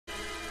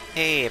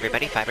Hey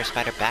everybody, Fiber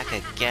Spider back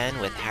again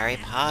with Harry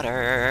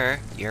Potter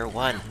Year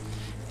 1.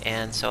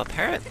 And so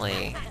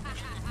apparently,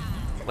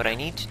 what I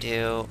need to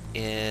do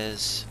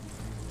is...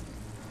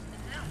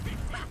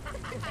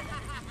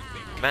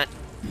 Come on.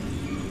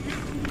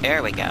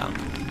 There we go.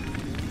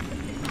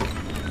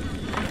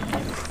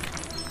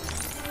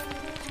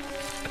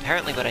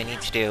 Apparently what I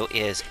need to do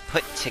is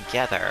put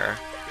together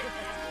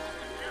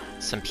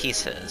some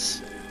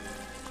pieces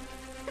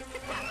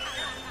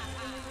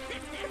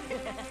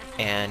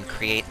and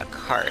create a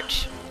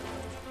cart.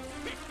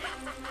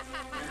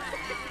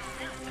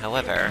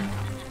 However...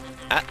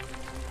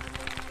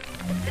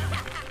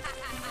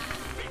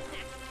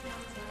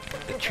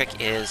 the trick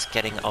is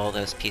getting all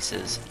those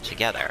pieces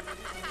together.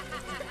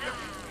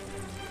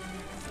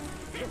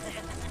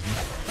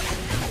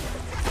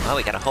 Oh,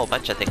 we got a whole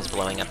bunch of things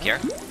blowing up here.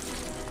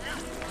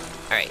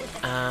 Alright,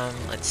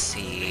 let's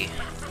see...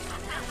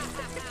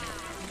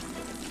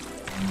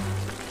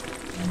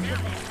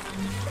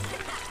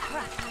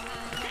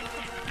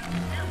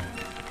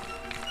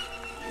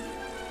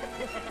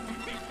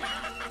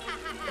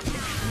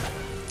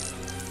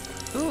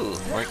 Ooh,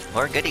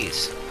 more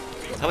goodies.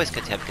 It's always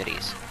good to have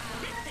goodies.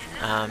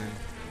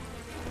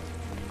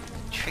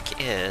 Trick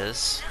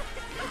is...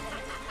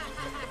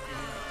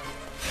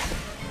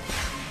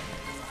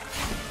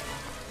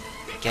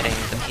 getting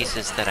the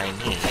pieces that I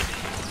need.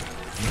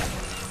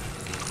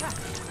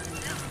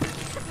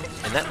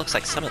 And that looks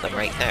like some of them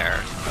right there.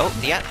 Oh,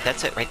 yeah,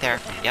 that's it right there.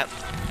 Yep.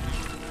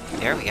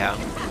 There we go.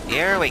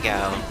 Here we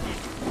go.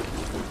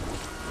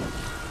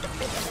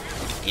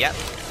 Yep,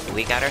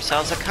 we got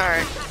ourselves a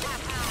cart.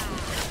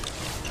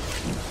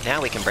 Now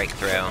we can break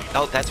through.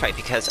 Oh, that's right,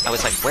 because I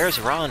was like,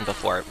 where's Ron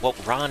before? Well,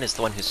 Ron is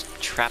the one who's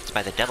trapped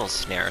by the Devil's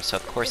Snare, so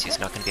of course he's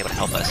not going to be able to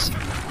help us.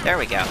 There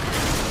we go.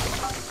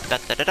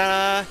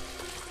 Da-da-da-da!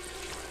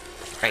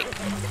 Right.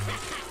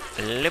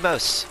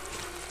 Lumos!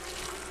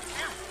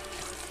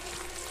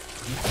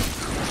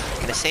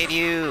 Gonna save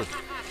you!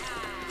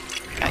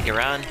 Got you,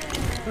 Ron.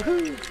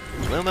 Woohoo!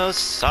 Lumos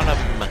Sodom!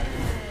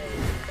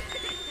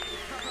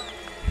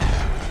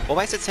 Well,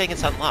 why is it saying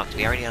it's unlocked?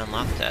 We already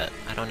unlocked it.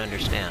 I don't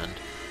understand.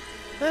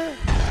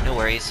 No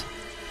worries.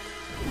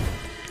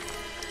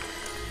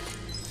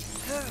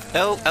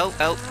 Oh, oh,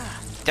 oh!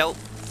 Don't!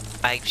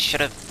 I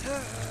should've...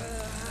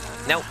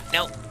 No,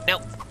 no, no!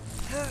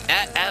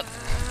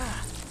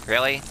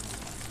 Really?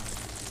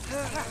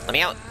 Let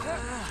me out!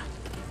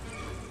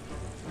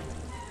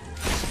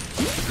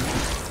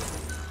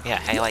 Yeah,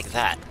 how you like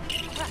that?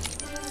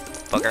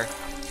 Booger.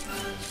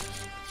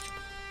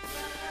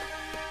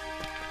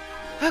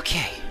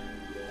 Okay.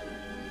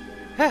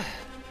 I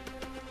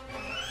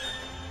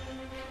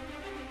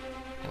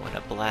want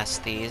to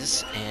blast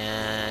these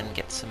and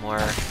get some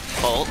more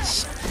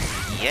bolts.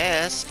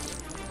 Yes!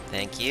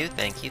 Thank you,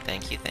 thank you,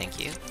 thank you, thank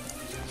you.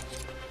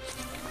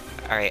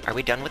 Alright, are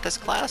we done with this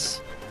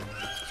class?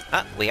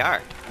 Ah, we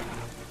are.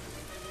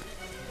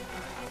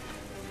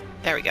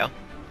 There we go.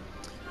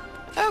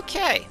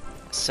 Okay,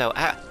 so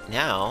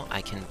now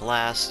I can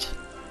blast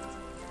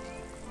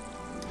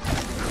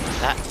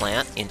that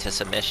plant into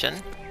submission.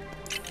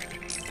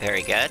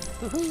 Very good.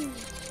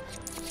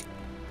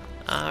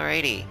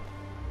 Alrighty.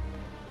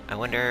 I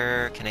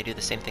wonder, can I do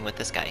the same thing with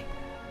this guy?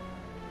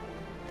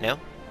 No?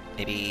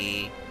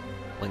 Maybe...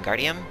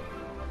 Wingardium?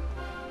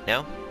 No?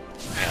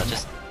 Alright, I'll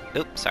just...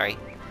 Oops, sorry.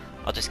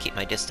 I'll just keep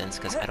my distance,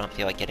 because I don't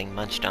feel like getting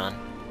munched on.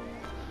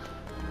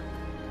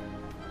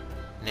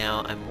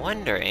 Now, I'm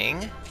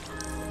wondering...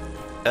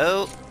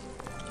 Oh!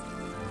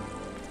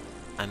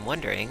 I'm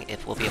wondering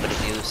if we'll be able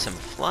to do some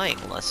flying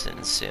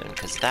lessons soon,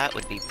 because that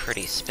would be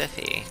pretty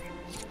spiffy.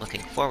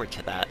 Looking forward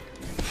to that.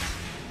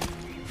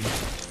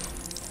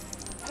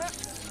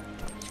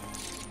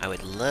 I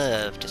would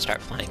love to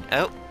start flying.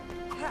 Oh!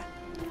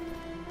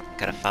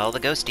 Gotta follow the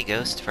ghosty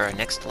ghost for our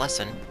next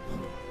lesson.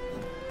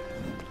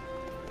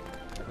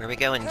 Where we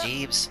going,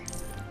 Jeeves?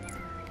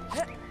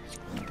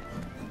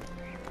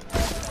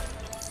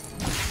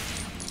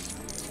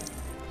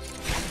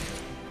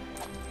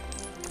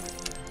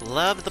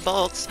 Love the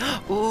bolts!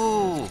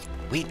 Ooh!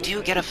 We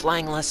do get a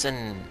flying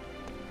lesson!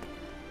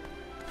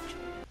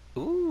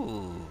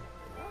 Ooh!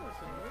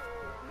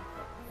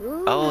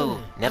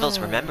 Oh, Neville's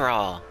Remember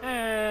All!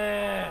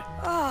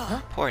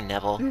 Poor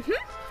Neville.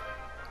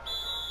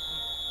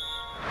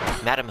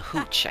 Madam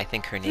Hooch, I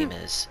think her name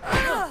is.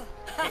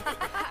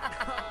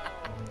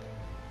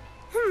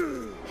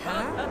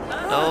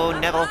 Oh,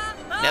 Neville!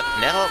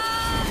 Neville!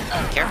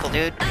 Careful,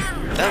 dude!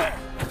 Oh!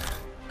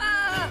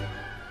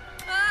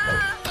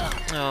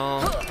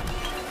 Oh.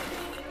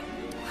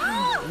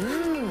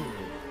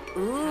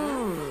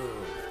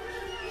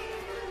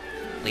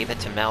 Leave it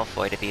to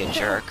Malfoy to be a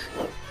jerk.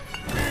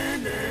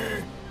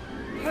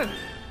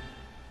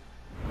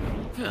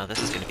 Oh,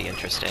 this is gonna be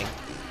interesting.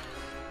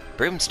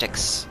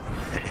 Broomsticks!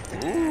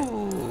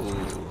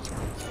 Ooh!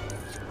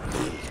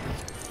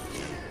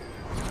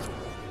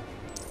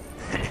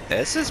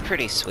 This is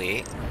pretty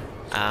sweet.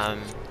 How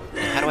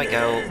do I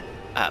go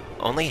up?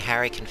 Only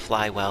Harry can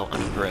fly well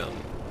on a broom.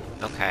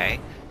 Okay.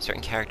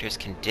 Certain characters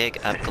can dig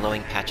up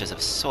glowing patches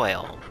of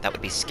soil. That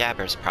would be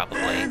Scabbers,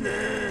 probably.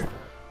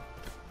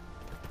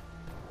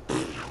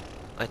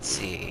 Let's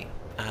see.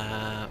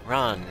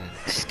 Run!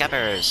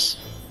 Scabbers!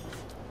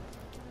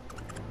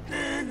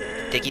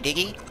 Diggy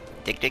diggy?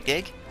 Dig dig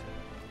dig?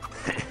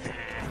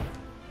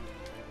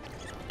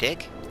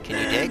 Dig? Can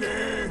you dig?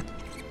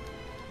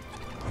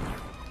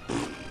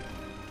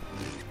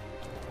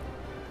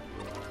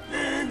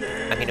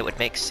 I mean, it would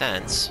make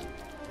sense.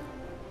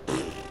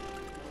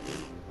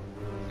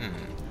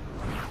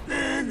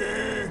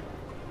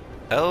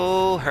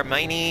 Oh,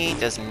 Hermione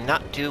does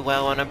not do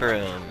well on a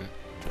broom.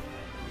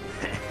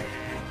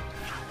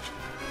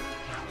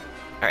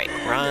 Alright,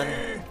 Ron.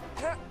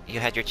 You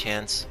had your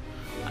chance.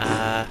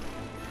 I'm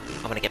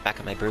gonna get back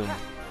on my broom.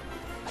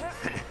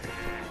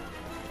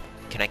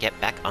 Can I get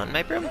back on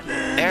my broom?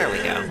 There we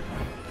go.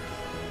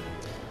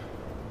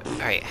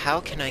 Alright, how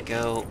can I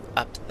go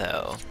up,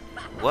 though?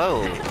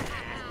 Whoa!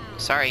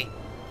 Sorry.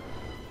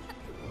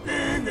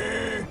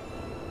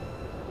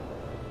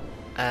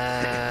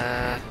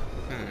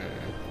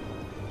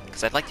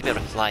 Because I'd like to be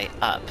able to fly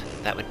up.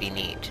 That would be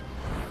neat.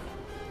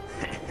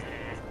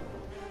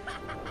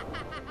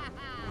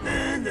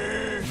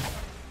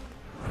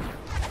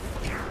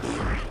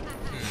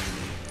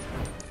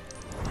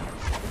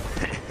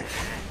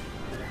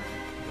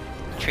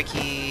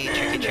 Tricky,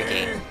 tricky,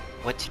 tricky.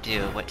 What to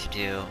do, what to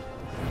do.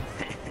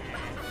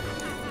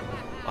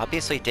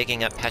 Obviously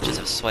digging up patches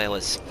of soil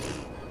is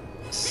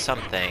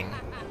something.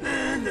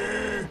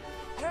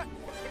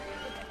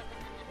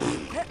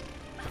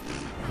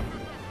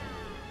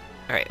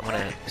 Alright, I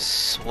wanna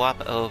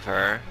swap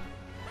over.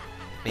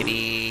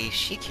 Maybe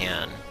she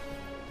can.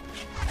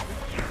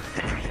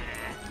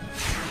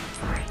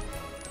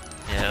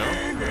 No?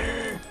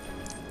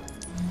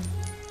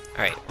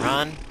 Alright,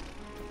 Ron.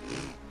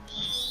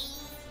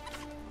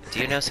 Do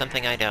you know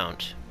something I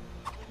don't?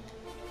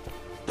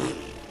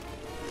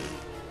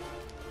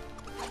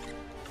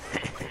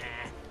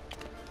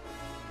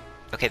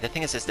 Okay, the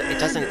thing is that it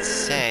doesn't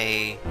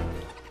say...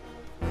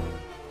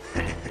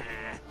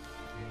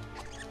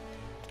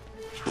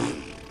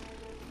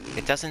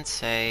 It doesn't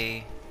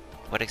say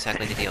what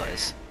exactly the deal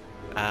is.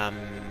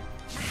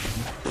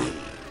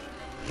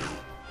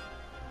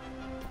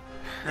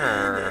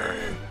 Her...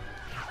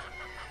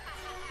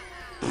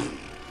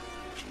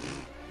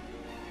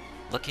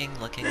 Looking.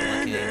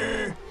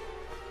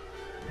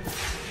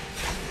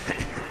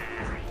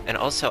 And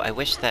also, I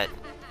wish that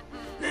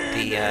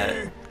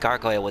the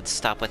gargoyle would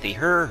stop with the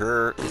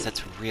her, because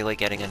that's really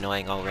getting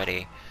annoying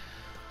already.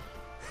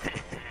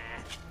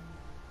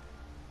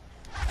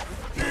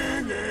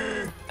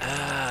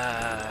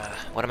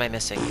 What am I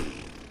missing?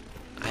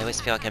 I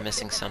always feel like I'm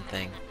missing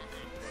something.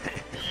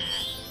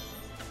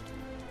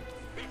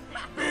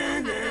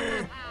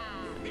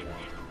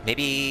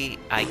 Maybe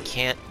I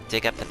can't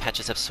dig up the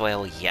patches of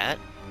soil yet?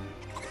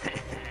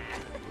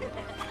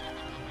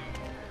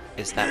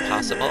 Is that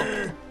possible?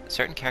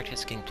 Certain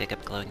characters can dig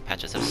up glowing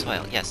patches of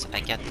soil. Yes,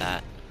 I get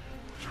that.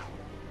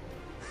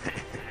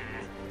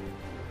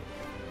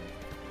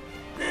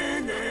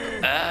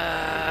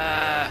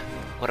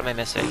 What am I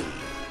missing?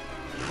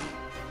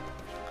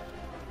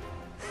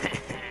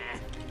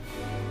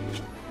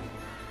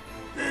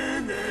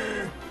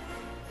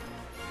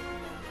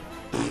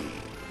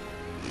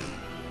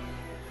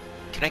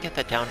 Can I get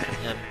that down from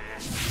him?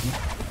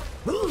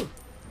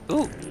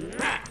 Ooh!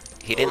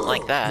 He didn't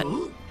like that.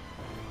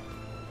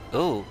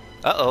 Ooh.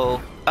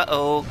 Uh-oh.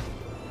 Uh-oh.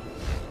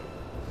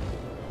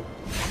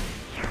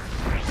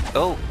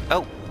 Oh.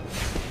 Oh.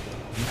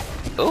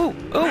 Ooh.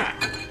 Ooh.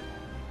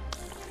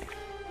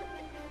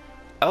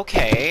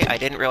 Okay, I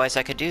didn't realize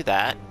I could do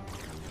that.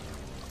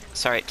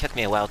 Sorry, it took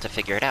me a while to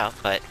figure it out,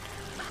 but...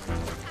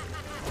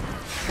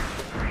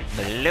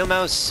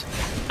 Lumos!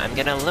 I'm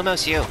gonna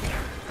Lumos you!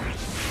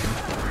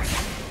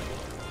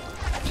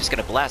 Just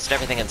gonna blast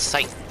everything in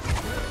sight.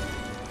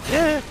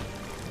 Yeah.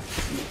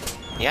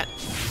 Yeah,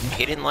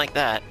 he didn't like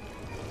that.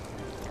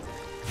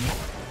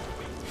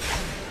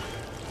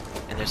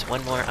 And there's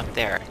one more up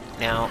there.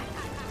 Now...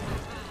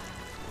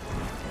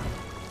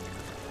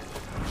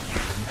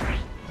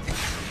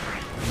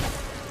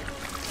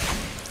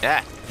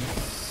 Ah!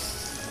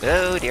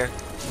 Oh dear.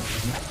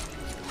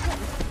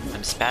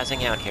 I'm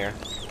spazzing out here.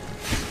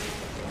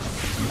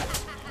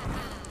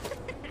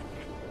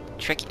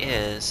 Trick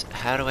is,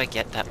 how do I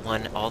get that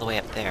one all the way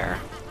up there?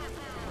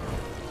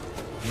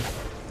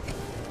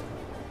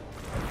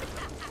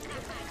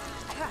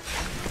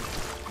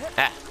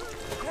 Ah!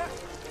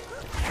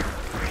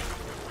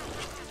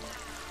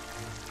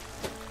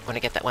 Want to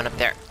get that one up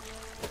there.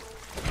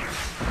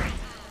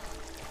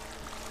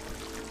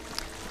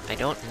 I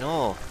don't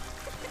know.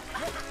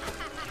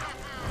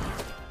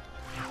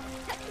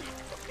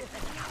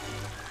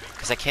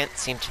 Because I can't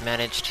seem to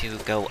manage to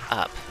go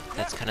up.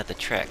 That's kind of the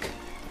trick.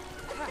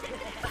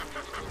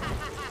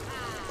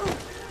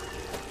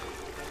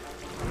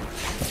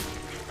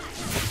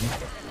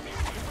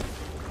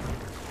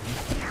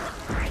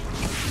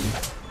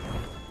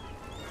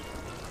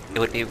 It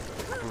would be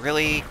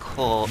really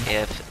cool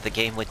if the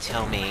game would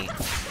tell me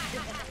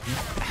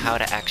how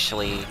to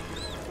actually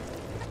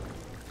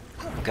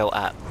go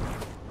up.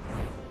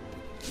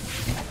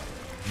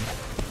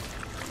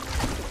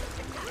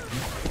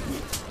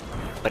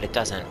 But it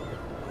doesn't.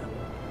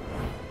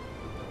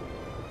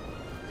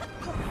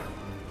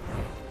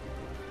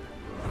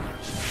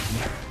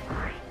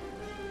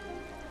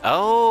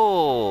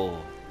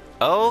 Oh!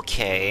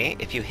 Okay,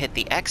 if you hit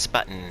the X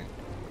button,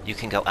 you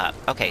can go up.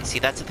 Okay, see,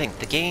 that's the thing.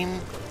 The game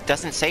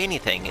doesn't say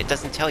anything. It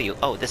doesn't tell you,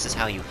 oh, this is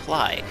how you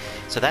fly.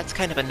 So that's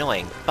kind of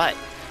annoying. But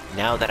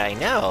now that I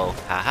know,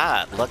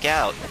 haha, look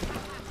out.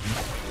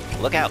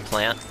 Look out,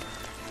 plant.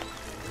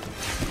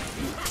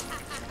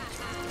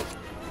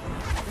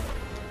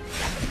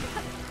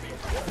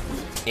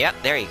 Yep,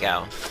 there you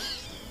go.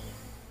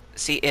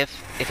 See,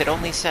 if it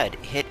only said,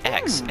 hit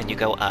X and you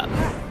go up,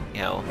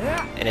 you know,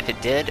 and if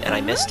it did and I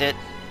missed it,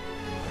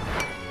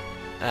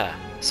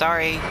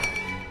 sorry.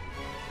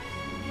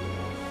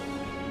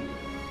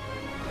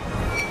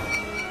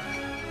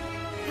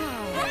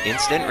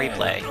 Instant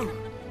replay.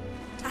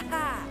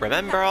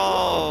 Remember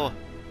all!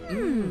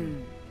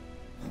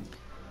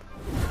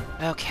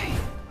 Okay.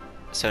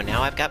 So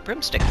now I've got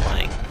broomstick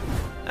flying.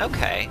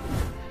 Okay.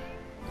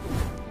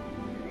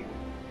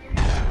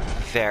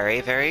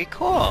 Very, very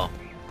cool.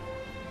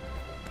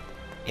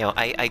 You know,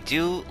 I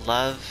do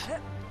love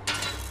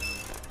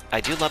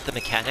the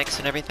mechanics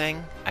and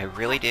everything. I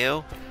really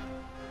do.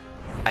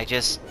 I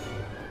just...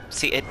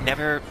 See, it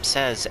never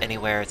says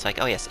anywhere, it's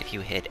like, oh yes, if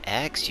you hit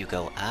X, you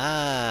go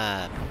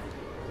up.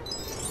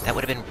 That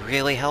would have been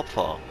really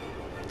helpful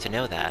to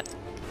know that.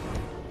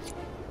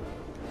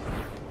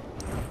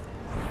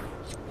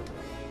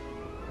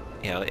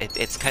 You know,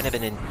 it's kind of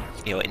an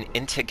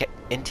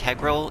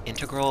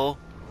integral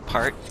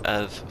part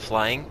of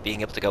flying,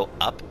 being able to go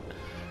up.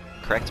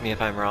 Correct me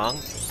if I'm wrong,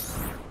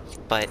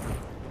 but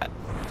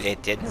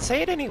it didn't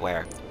say it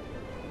anywhere.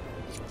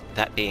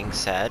 That being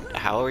said,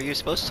 how are you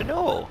supposed to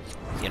know?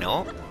 You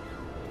know?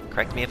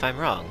 Correct me if I'm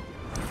wrong.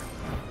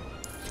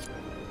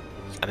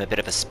 I'm a bit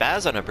of a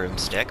spaz on a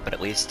broomstick, but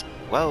at least,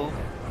 whoa,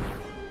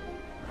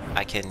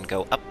 I can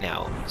go up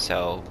now,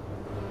 so...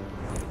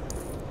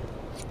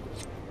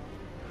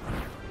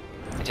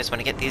 I just want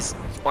to get these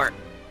more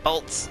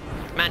bolts.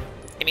 Come on,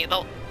 give me a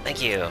bolt.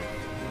 Thank you.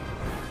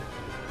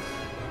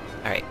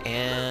 Alright,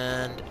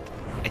 and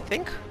I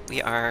think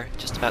we are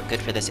just about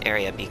good for this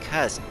area,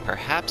 because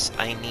perhaps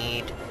I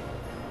need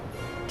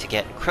to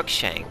get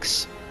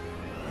Crookshanks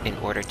in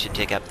order to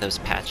dig up those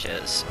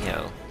patches, you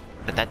know,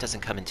 but that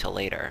doesn't come until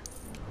later.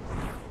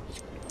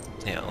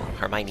 You know,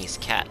 Hermione's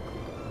cat.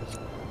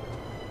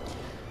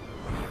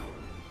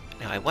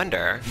 Now I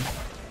wonder...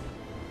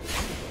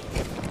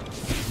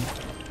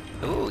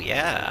 Ooh,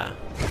 yeah.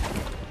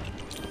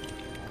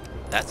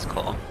 That's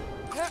cool.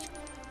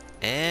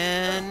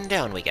 And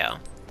down we go.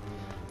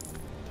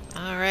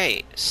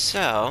 Alright,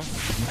 so...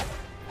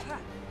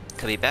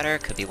 Could be better,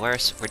 could be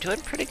worse. We're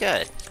doing pretty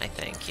good, I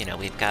think. You know,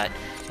 we've got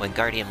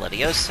Wingardium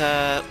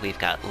Leviosa, we've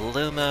got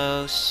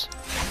Lumos...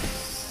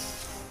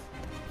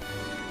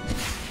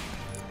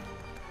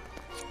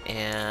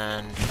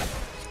 And...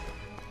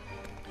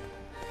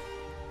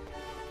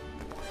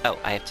 Oh,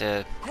 I have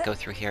to go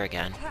through here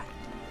again.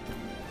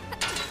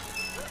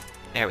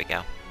 There we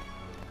go.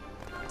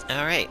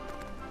 Alright.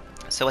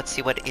 So let's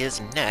see what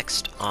is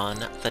next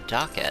on the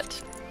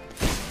docket.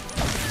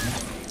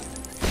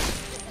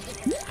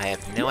 I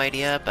have no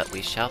idea, but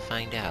we shall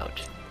find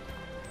out.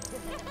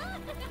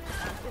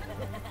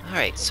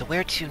 Alright, so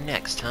where to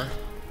next, huh?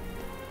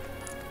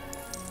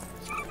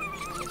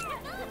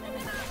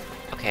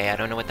 Okay, I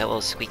don't know what that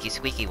little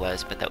squeaky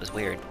was, but that was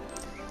weird.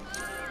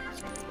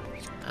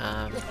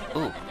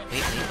 Ooh,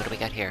 wait, what do we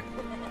got here?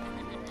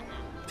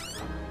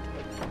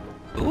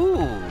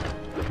 Ooh!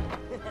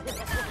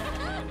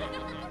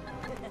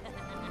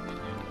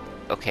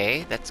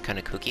 Okay, that's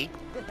kinda kooky.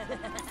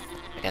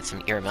 I got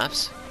some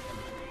earmuffs.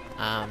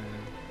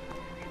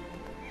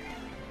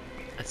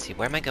 Let's see,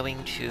 where am I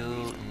going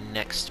to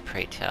next,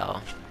 pray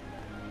tell?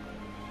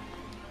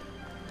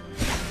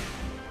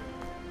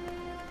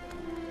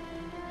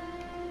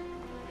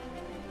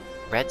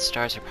 Red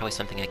stars are probably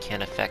something I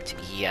can't affect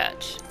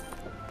yet.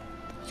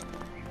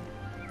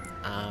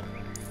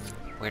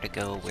 Where to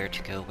go, where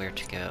to go, where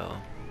to go?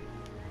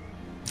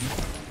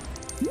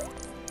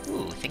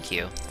 Ooh, thank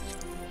you.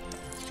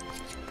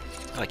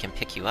 Oh, I can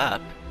pick you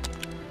up.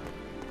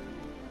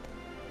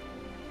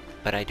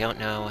 But I don't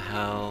know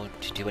how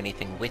to do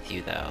anything with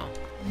you, though.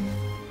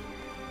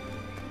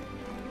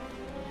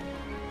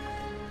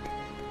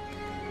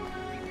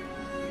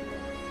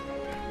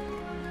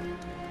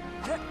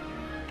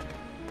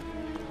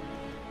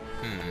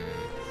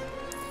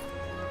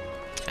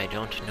 I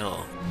don't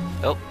know.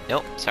 Oh,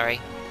 nope, sorry.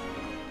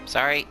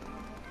 Sorry!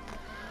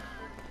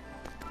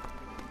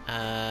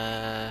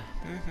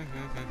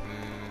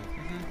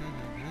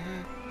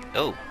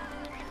 Oh!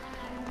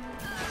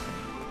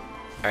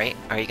 Alright,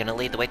 are you gonna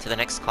lead the way to the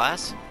next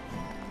class?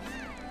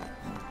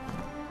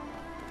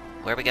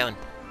 Where are we going?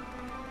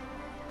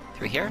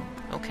 Through here?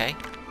 Okay.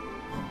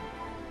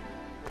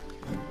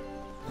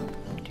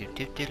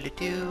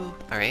 Do.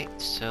 Alright,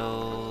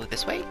 so...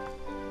 this way?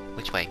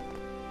 Which way?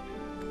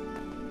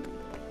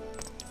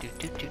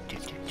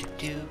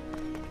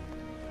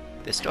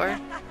 This door?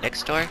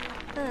 Next door?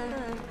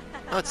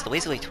 Oh, it's the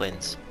Weasley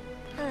twins.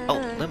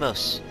 Oh,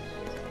 Lumos.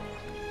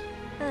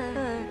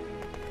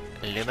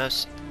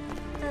 Lumos.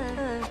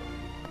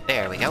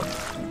 There we go.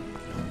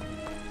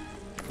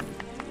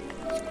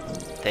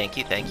 Thank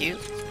you, thank you.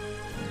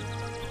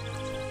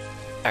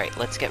 Alright,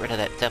 let's get rid of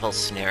that devil's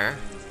snare.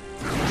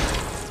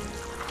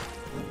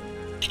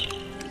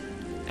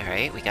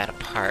 Alright, we got a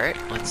part.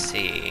 Let's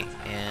see.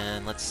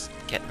 And let's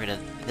get rid of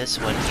this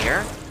one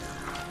here.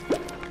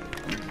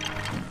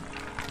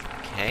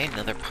 Okay,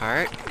 another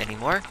part. Any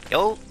more?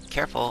 Oh,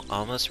 careful.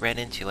 Almost ran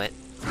into it.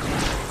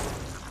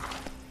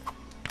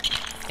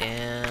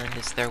 And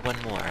is there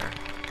one more?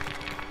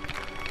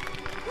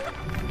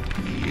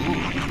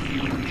 Ooh.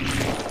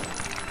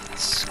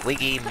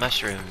 Squiggy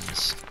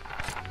mushrooms.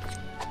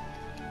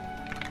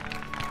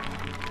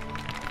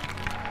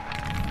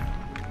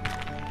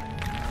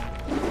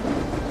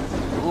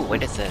 Ooh,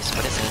 what is this?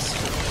 What is this?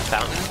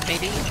 Fountain,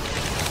 maybe?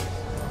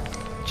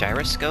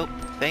 Gyroscope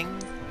thing?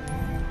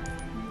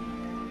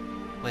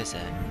 What is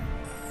that?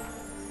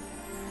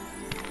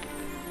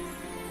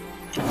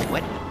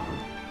 What?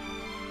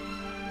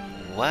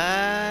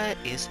 What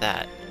is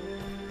that?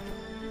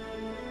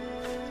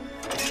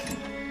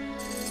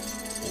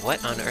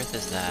 What on earth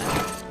is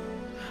that?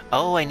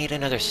 Oh, I need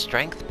another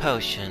strength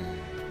potion.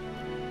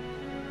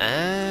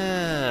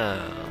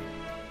 Oh.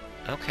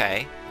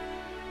 Okay.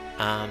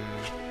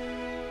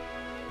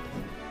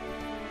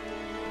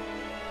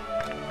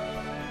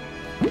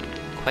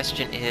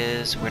 Question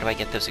is, where do I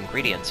get those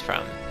ingredients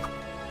from?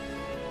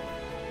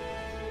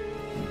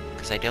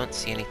 Because I don't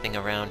see anything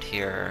around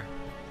here.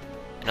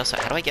 And also,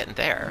 how do I get in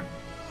there?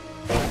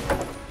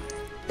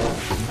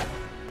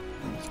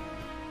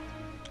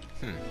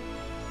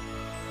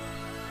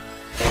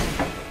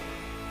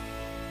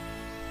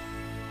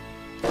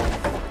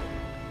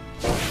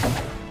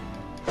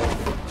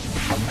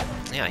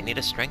 Yeah, I need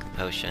a strength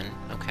potion.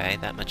 Okay,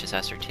 that much is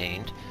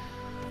ascertained.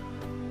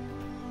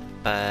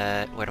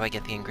 But where do I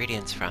get the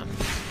ingredients from?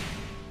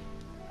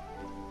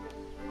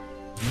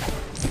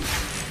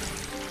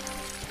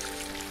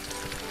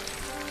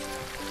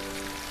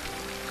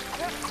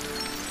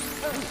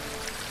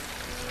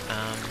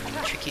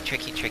 Tricky,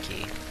 tricky,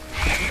 tricky.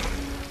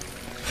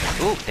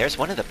 Ooh, there's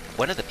one of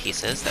the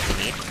pieces that we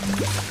need.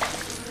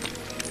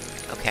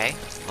 Okay,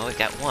 well we've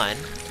got one.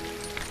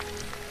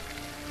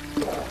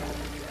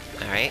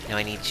 Alright, now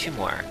I need 2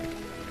 more.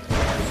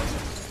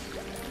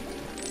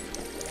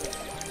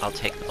 I'll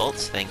take the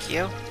bolts, thank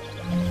you.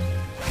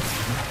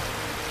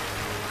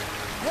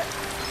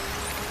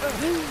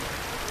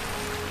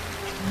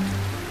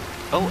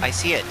 Oh, I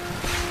see it!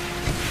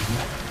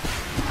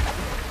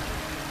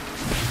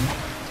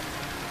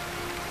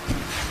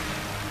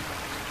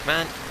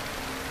 Come on!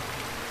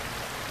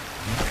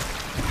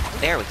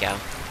 There we go.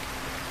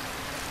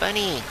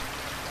 Bunny!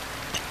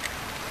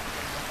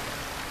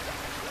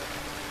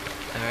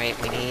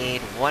 Alright, we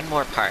need 1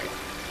 more part.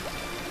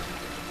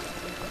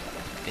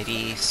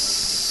 Maybe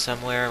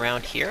somewhere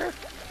around here?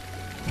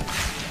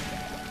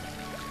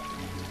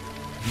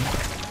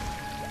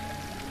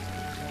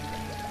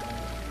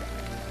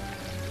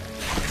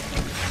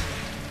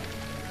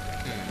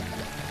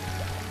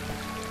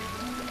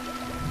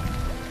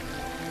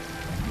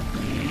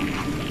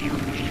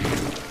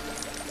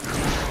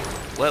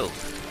 Whoa.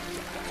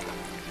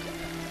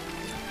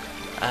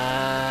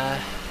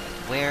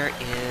 Where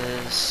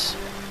is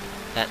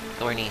that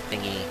thorny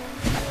thingy?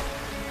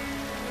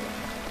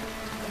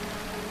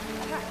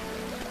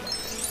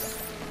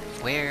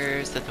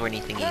 Where's the thorny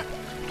thingy?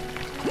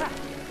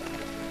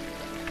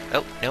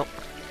 Oh, nope.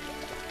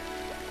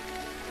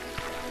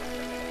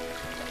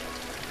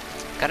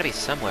 Gotta be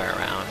somewhere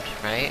around,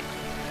 right?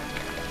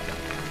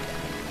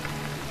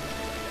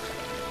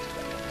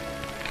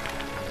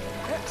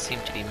 Seem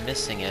to be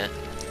missing it.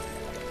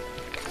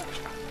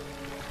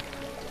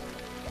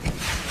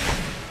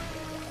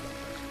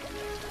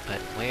 But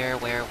where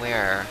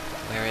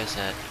is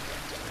it?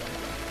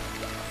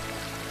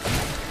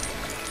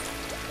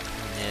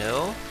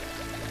 No?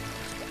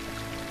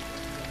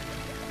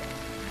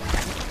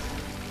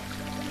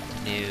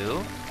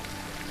 No?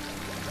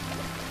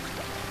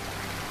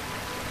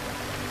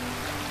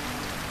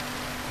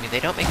 I mean, they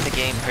don't make the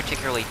game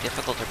particularly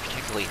difficult or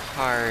particularly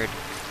hard,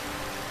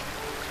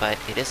 but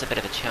it is a bit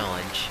of a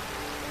challenge.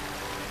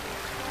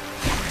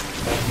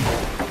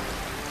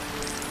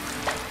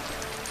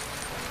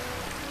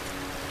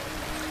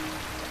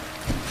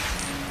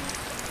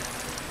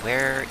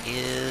 Where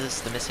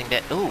is the missing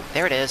bit? Ooh,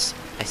 there it is!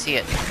 I see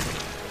it.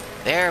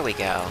 There we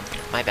go.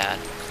 My bad.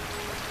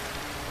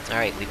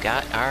 Alright, we've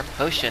got our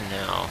potion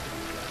now.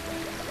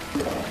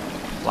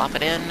 Plop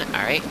it in.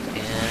 Alright,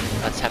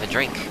 and let's have a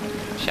drink,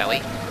 shall we?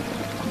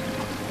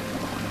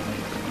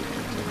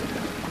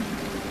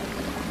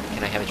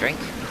 Can I have a drink?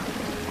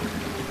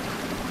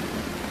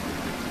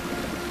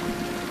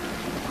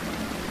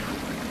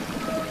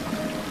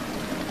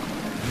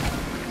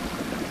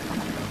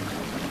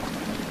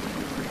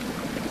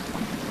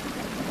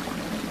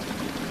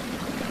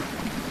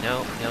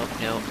 Nope, nope,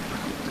 nope.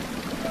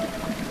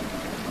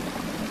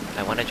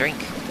 I want a drink.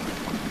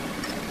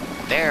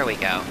 There we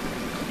go.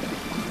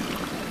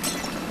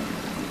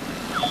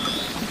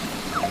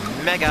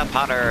 Mega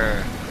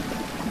Potter!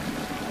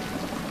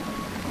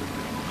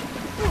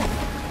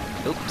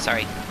 Oop,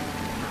 sorry.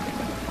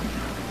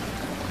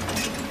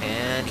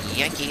 And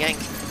Yankee Yank.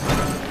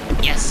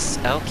 Yes!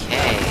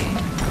 Okay.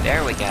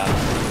 There we go.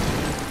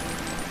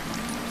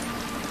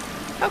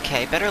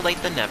 Okay, better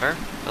late than never.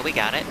 But we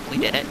got it. We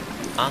did it.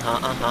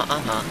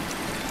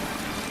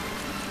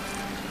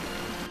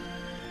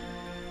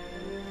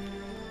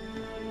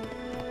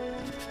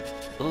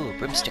 Ooh,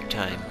 broomstick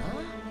time.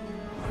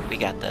 We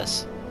got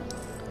this.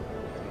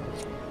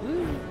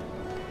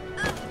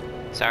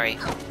 Sorry.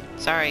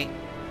 Sorry.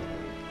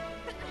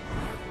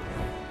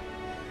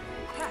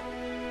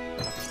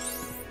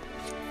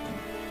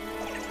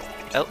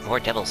 Oh, more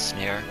Devil's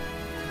Snare.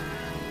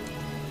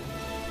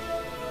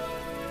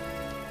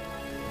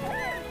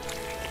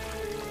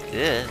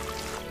 Ugh.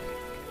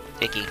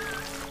 Icky.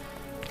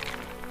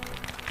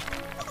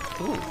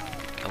 Ooh.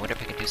 I wonder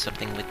if I could do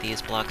something with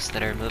these blocks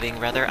that are moving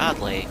rather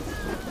oddly.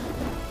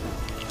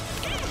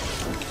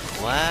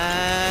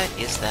 What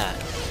is that?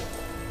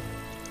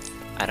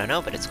 I don't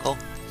know, but it's cool.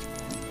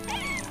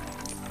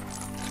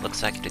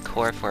 Looks like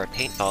decor for a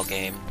paintball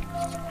game.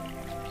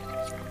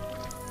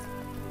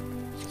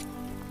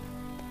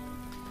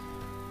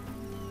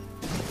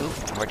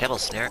 Ooh, more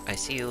Devil's Snare. I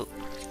see you.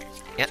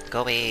 Yep,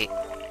 go away.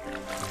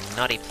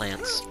 Naughty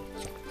plants.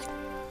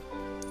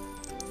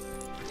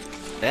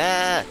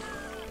 Ah!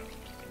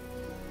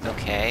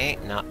 Okay,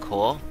 not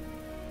cool.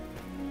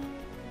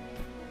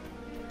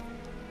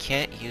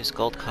 Can't use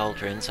gold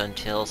cauldrons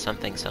until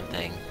something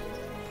something.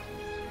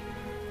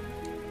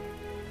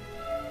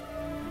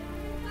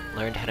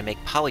 Learned how to make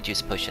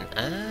Polyjuice potion.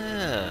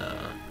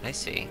 Ah, I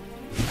see.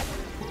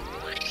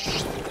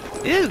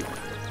 Ew!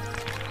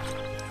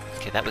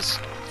 Okay, that was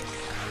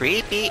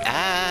creepy.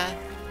 Ah!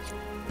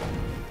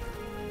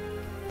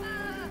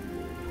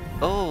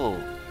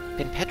 Oh,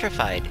 been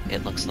petrified,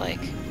 it looks like.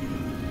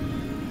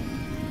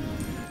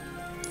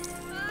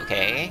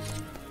 Okay.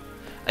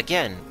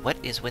 Again, what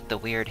is with the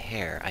weird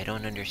hair? I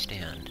don't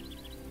understand.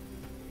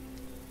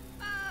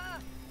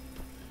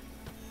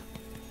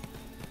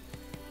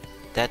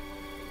 That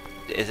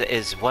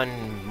is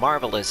one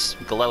marvelous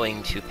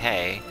glowing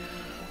toupee.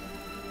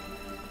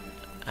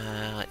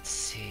 Let's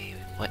see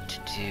what to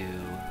do.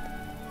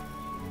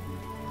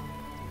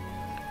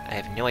 I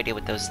have no idea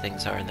what those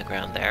things are in the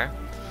ground there.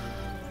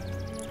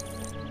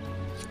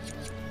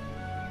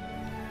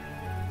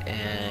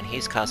 And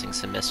he's causing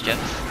some mischief.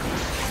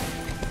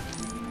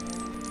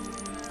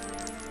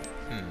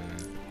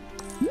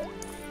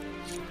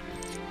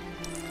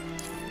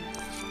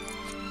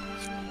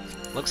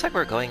 Looks like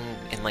we're going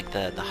in, like,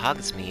 the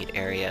Hogsmeade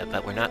area,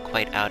 but we're not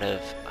quite out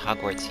of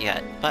Hogwarts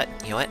yet. But,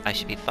 you know what? I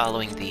should be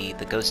following the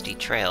ghosty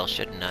trail,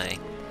 shouldn't I?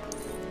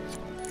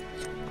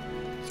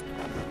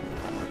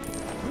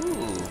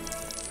 Ooh.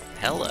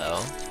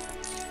 Hello.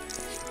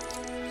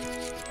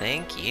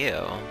 Thank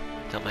you.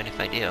 Don't mind if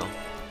I do.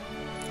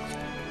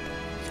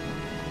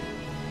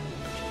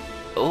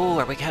 Oh,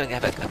 are we gonna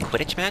have a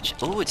Quidditch match?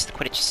 Oh, it's the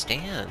Quidditch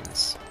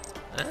stands.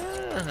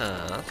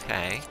 Oh,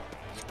 okay.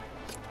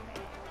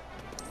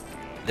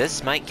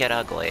 This might get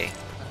ugly.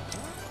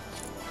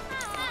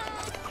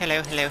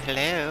 Hello, hello,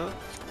 hello.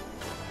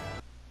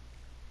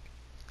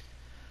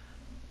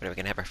 What, are we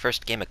gonna have our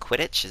first game of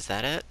Quidditch? Is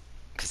that it?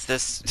 Because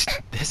this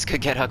this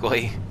could get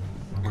ugly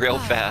real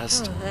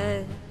fast.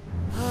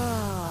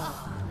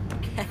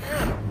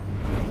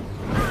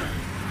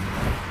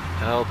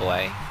 Oh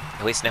boy.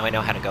 At least now I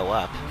know how to go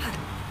up.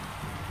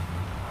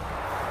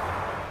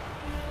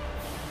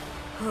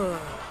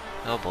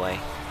 Oh boy.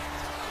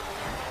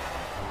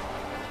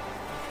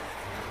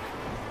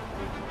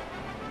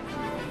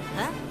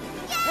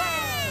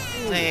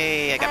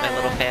 Hey, I got my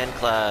little fan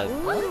club.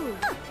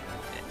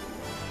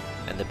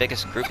 And the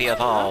biggest groupie of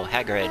all,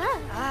 Hagrid.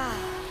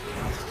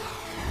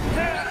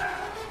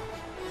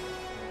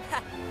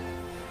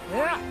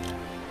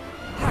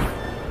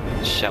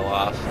 Show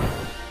off.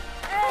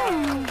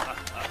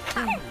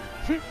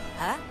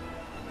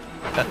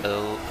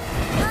 Uh-oh.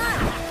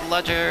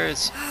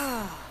 Bludgers!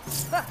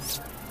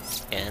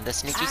 And the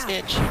Sneaky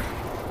Snitch.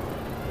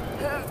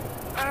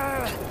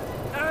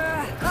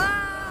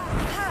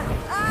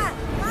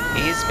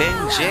 He's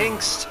been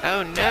jinxed!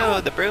 Oh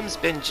no, the broom's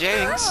been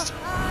jinxed!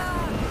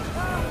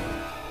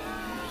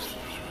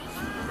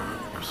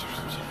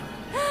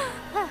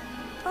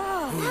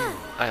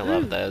 I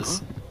love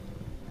those.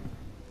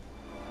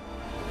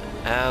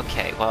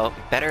 Okay, well,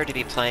 better to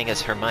be playing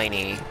as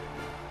Hermione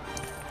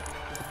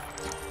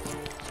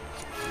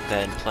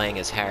than playing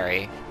as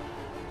Harry.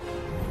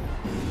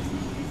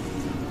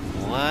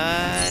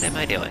 What am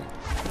I doing?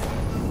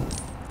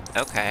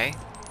 Okay.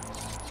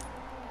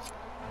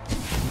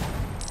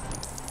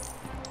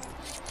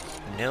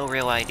 No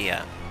real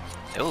idea.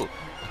 Oh,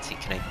 let's see,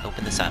 can I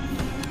open this up?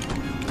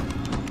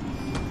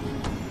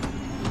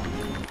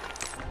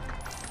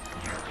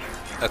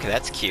 Okay,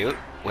 that's cute.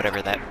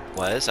 Whatever that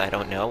was, I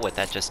don't know what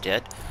that just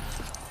did.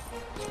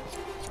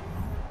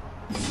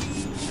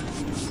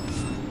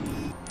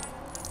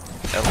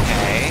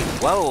 Okay.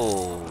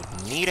 Whoa!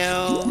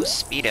 Neato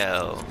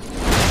Speedo.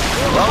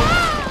 Whoa!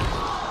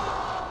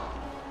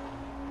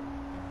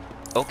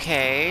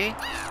 Okay.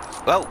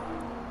 Whoa!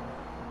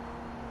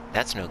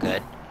 That's no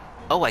good.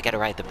 Oh, I gotta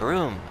ride the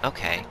broom.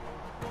 Okay.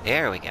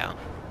 There we go.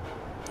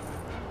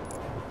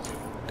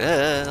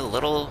 A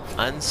little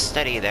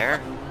unsteady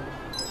there.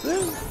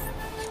 Woo!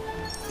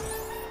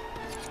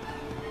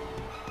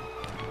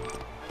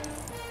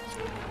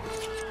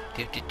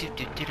 Do do do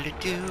do do do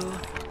do.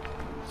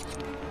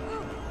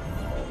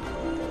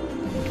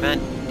 Come on,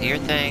 do your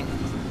thing.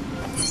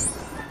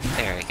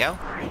 There we go.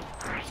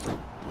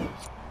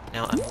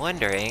 Now I'm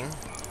wondering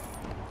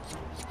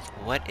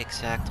what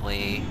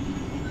exactly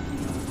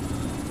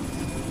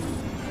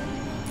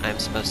I'm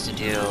supposed to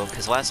do,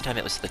 because last time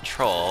it was the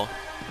troll.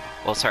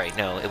 Well, sorry,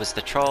 no, it was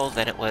the troll,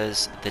 then it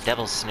was the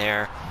devil's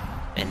snare,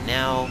 and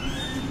now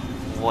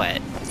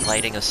what?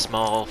 Lighting a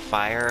small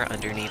fire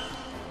underneath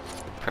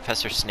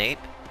Professor Snape?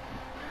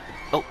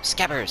 Oh,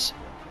 Scabbers!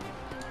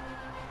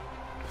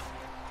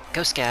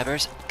 Go,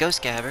 Scabbers! Go,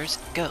 Scabbers!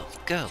 Go,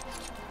 go!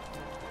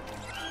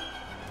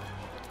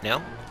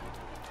 No?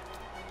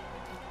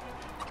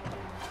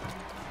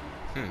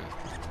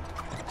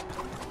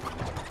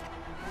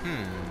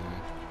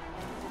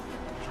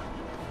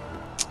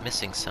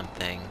 Missing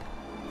something.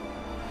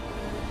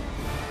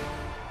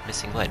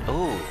 Missing what?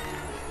 Oh!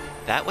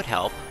 That would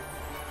help,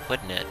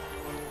 wouldn't it?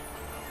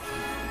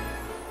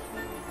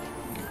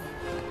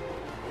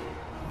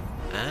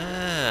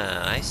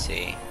 Ah, I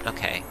see.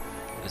 Okay.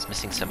 It was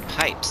missing some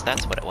pipes,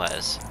 that's what it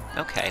was.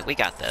 Okay, we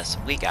got this.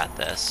 We got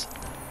this.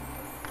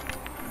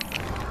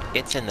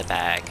 It's in the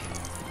bag.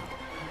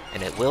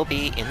 And it will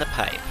be in the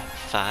pipe.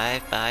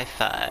 5 by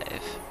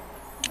 5.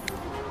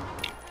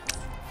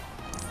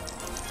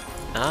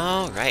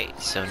 Alright,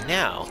 so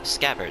now,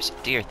 Scabbers,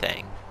 do your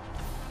thing.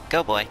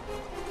 Go, boy.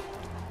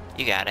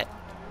 You got it.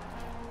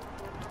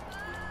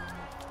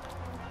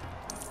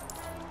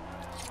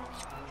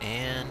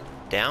 And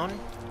down?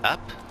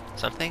 Up?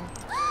 Something?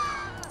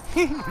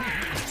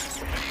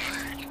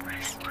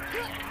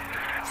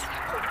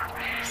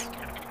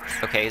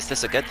 Okay, is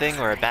this a good thing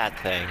or a bad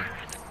thing?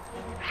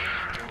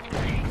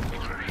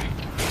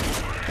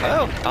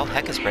 Oh! All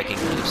heck is breaking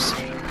loose.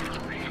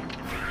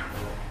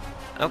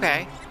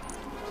 Okay.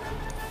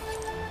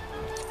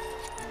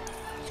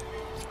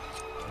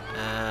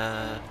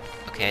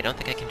 Okay, I don't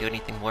think I can do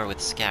anything more with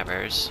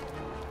Scabbers.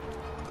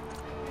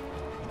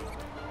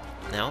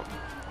 No.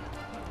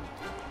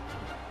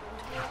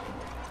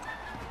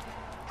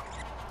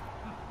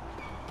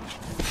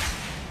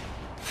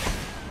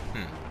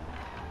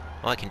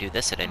 Well, I can do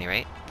this at any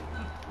rate.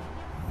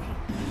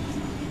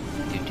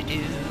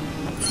 Do-do-do.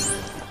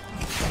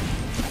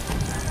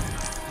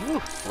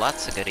 Ooh,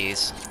 lots of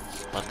goodies.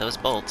 Love those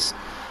bolts.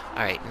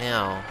 Alright,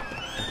 now,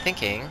 I'm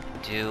thinking,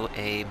 do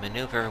a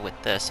maneuver with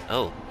this.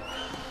 Oh.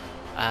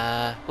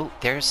 Oh,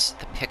 there's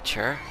the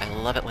picture. I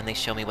love it when they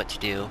show me what to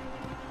do.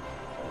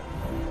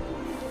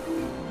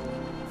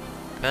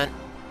 Come on.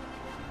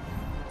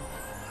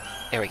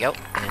 There we go.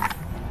 And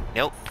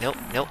nope, nope,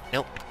 nope,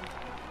 nope.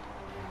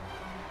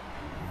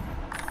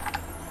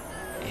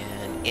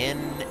 And in,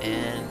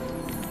 and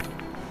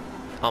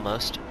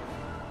almost.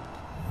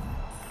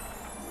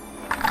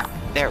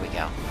 There we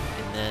go.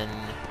 And then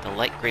the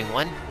light green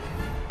one.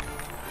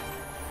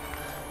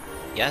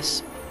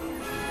 Yes.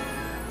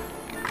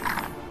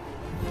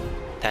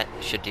 That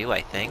should do,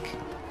 I think.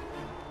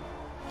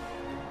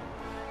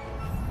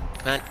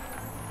 Come on.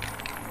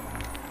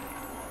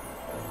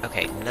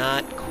 Okay,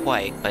 not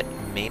quite, but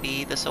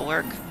maybe this'll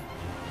work?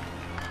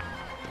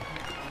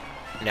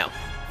 No.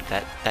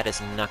 That is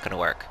not gonna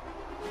work.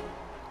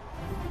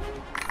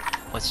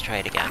 Let's try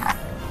it again.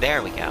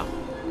 There we go.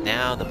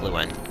 Now the blue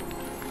one.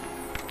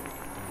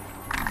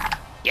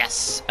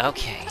 Yes!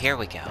 Okay, here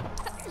we go.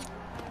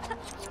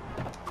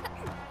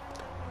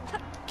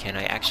 Can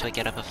I actually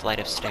get up a flight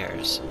of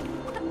stairs?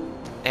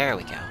 There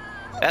we go.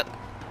 Oh!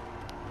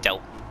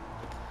 Dope.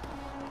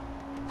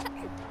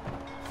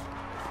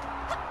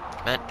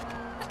 Come on.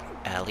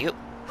 Alley-oop.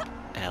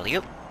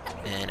 Alley-oop.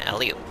 And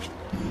alley-oop.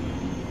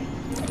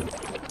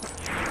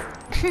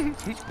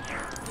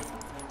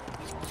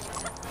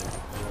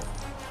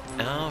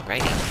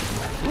 Alrighty.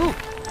 Woo!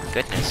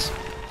 Goodness.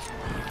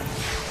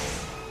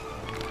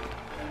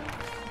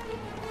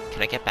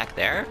 Can I get back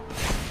there?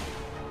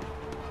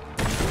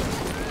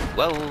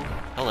 Whoa!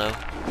 Hello.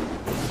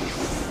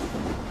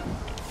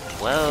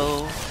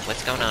 Whoa!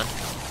 What's going on?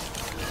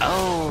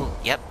 Oh!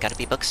 Yep, gotta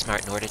be book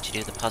smart in order to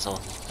do the puzzle.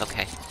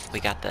 Okay, we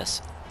got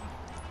this.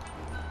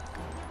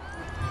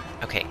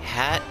 Okay,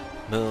 hat,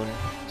 moon,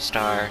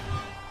 star,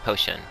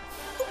 potion.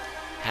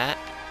 Hat,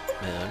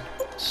 moon,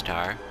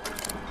 star,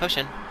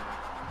 potion.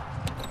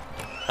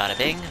 Bada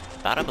bing,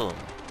 bada boom.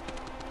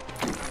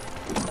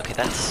 Okay,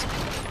 that's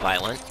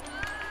violent.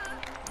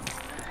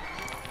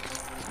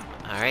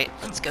 Alright,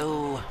 let's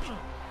go.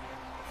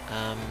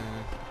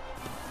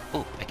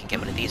 Ooh, I can get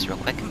one of these real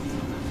quick.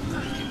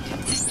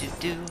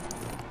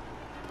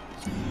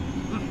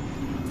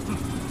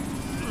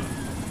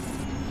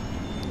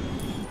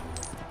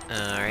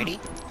 Alrighty.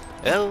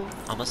 Oh,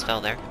 almost fell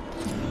there.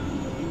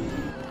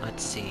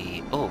 Let's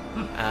see. Oh,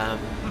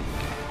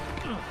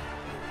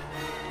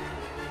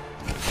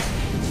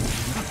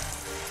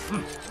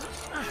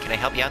 can I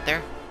help you out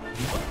there?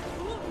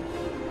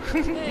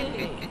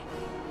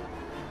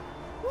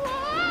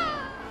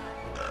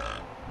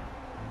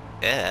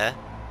 Yeah.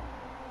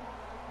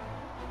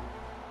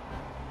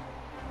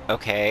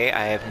 Okay,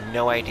 I have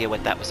no idea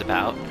what that was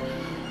about.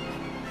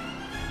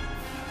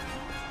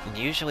 And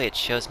usually it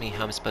shows me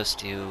how I'm supposed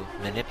to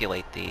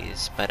manipulate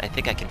these, but I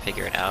think I can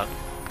figure it out.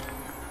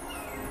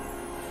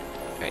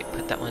 Alright,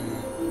 put that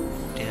one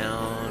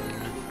down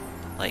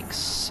like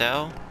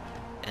so,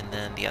 and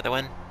then the other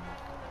one.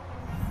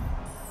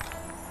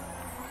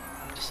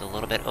 Just a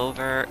little bit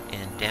over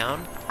and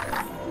down.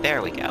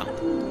 There we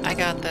go. I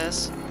got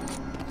this.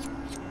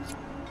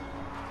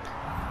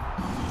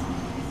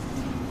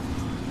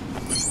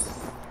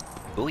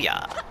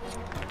 Booyah!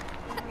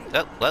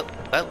 Whoa, whoa,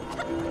 whoa!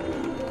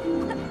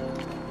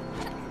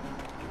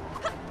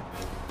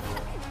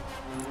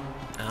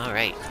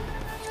 Alright.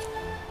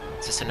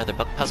 Is this another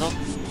book puzzle?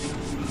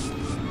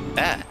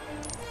 Ah!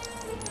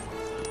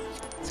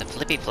 It's a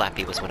Flippy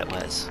Flappy was what it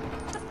was.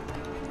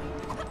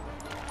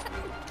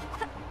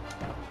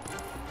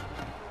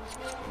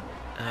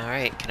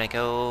 Alright, can I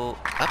go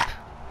up?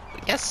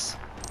 Yes!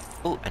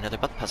 Ooh, another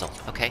book puzzle.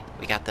 Okay,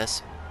 we got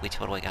this. We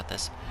totally got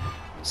this.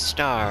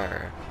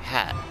 Star,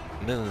 hat,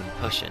 moon,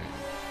 potion.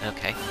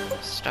 Okay.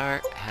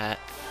 Star, hat,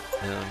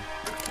 moon,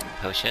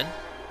 potion.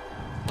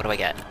 What do I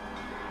get?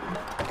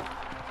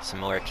 Some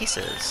more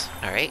pieces.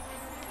 Alright.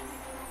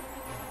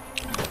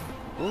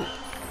 Ooh.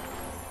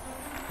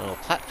 Little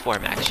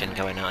platform action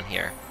going on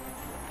here.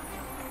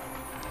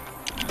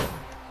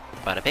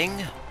 Bada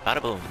bing,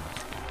 bada boom.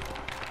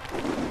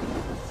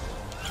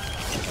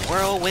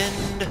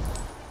 Whirlwind!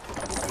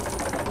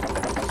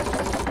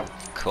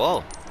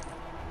 Cool.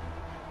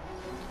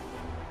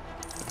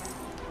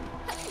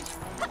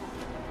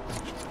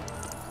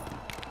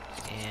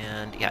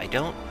 And yeah, I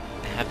don't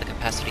have the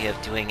capacity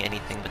of doing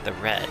anything with the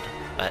red,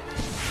 but...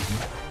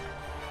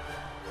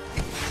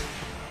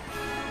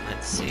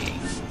 Let's see...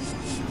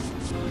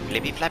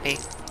 Flippy Flappy!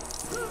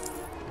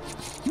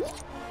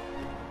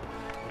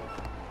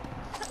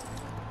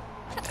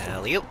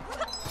 Alley-oop!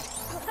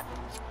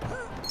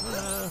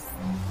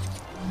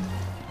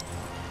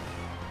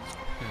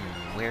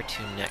 Where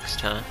to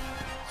next, huh?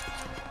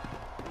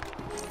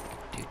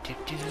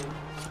 Do-do-do...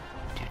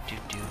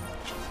 Do-do-do...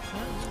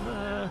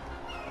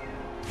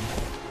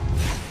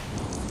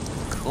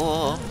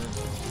 Cool.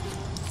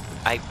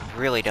 I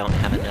really don't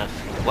have enough...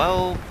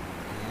 Whoa!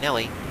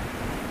 Nelly.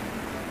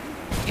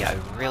 Yeah,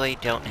 I really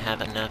don't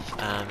have enough,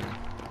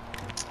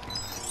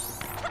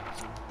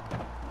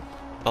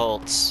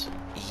 bolts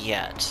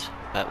yet,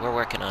 but we're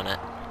working on it.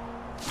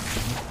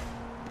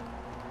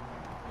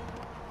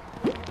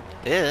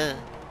 Ugh.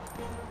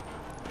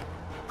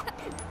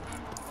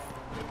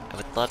 I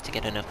would love to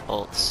get enough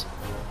bolts,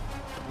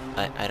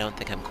 but I don't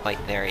think I'm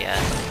quite there yet.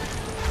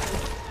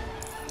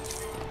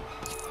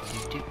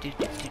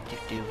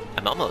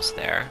 I'm almost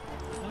there.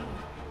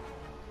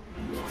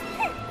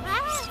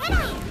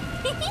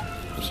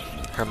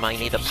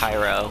 Hermione the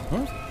Pyro.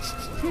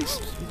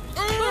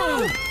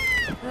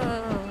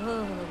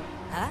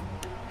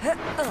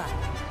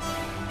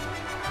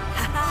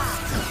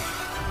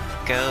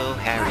 Go,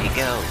 Harry,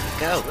 go!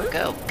 Go,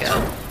 go, go!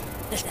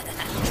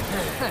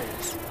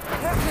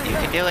 You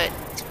can do it!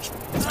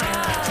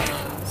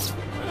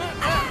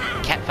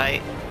 Cat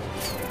fight!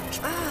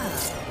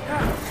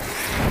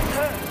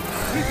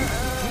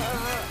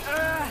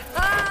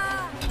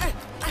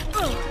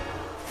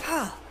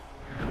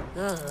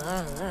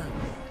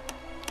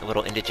 A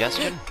little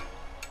indigestion?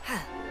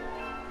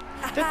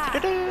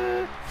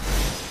 Da-da-da-da.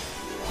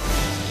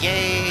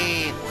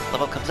 Yay!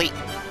 Level complete!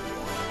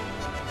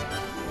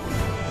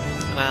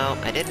 Well,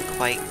 I didn't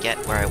quite get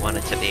where I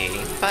wanted to be,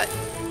 but...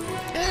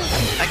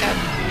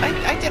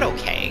 I did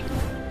okay.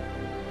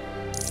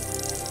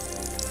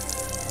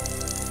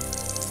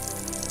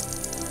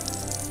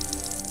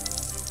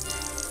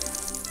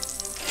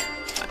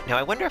 Now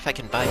I wonder if I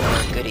can buy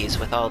more goodies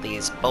with all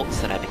these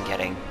bolts that I've been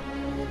getting.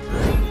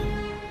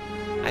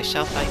 I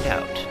shall find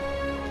out.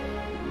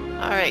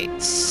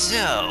 Alright,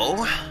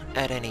 so...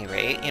 At any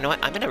rate, you know what?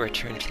 I'm gonna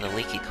return to the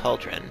Leaky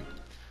Cauldron.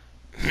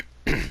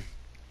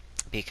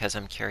 Because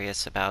I'm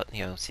curious about,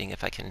 you know, seeing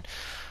if I can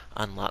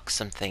unlock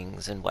some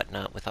things and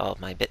whatnot with all of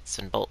my bits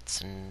and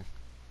bolts and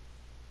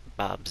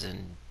bobs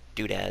and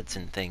doodads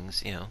and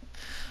things, you know.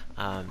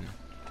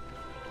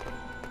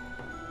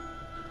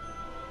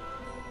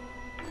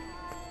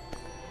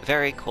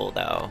 Very cool,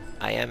 though.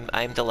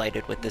 I'm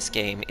delighted with this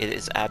game. It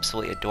is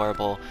absolutely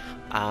adorable.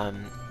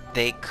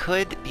 They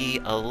could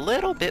be a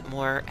little bit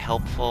more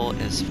helpful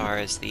as far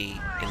as the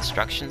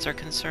instructions are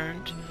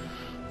concerned.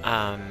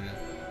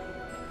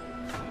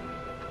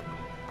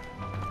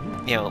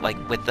 You know, like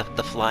with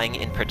the flying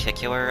in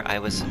particular, I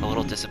was a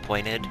little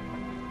disappointed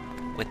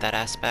with that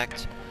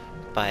aspect.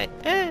 But,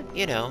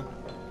 you know.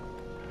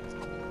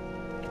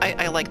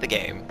 I like the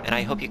game, and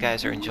I hope you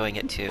guys are enjoying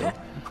it too.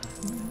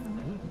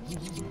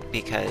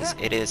 because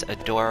it is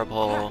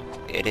adorable.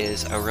 It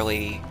is a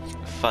really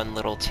fun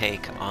little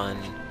take on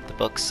the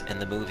books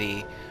and the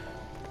movie,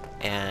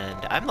 and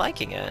I'm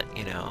liking it,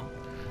 you know.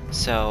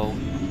 So...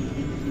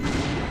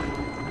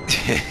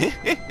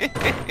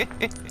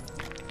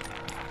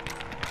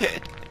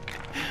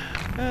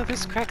 Oh,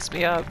 this cracks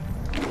me up.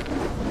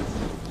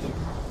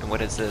 And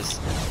what is this?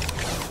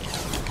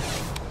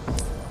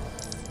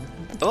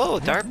 Oh,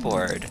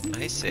 dartboard.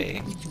 I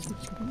see.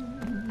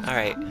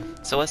 Alright,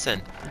 so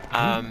listen,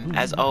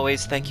 as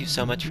always, thank you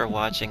so much for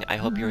watching. I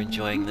hope you're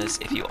enjoying this.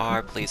 If you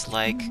are, please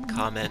like,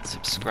 comment,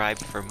 subscribe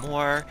for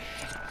more.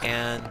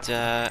 And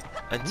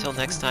until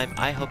next time,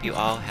 I hope you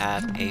all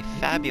have a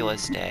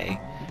fabulous day,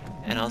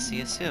 and I'll see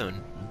you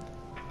soon.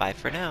 Bye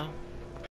for now.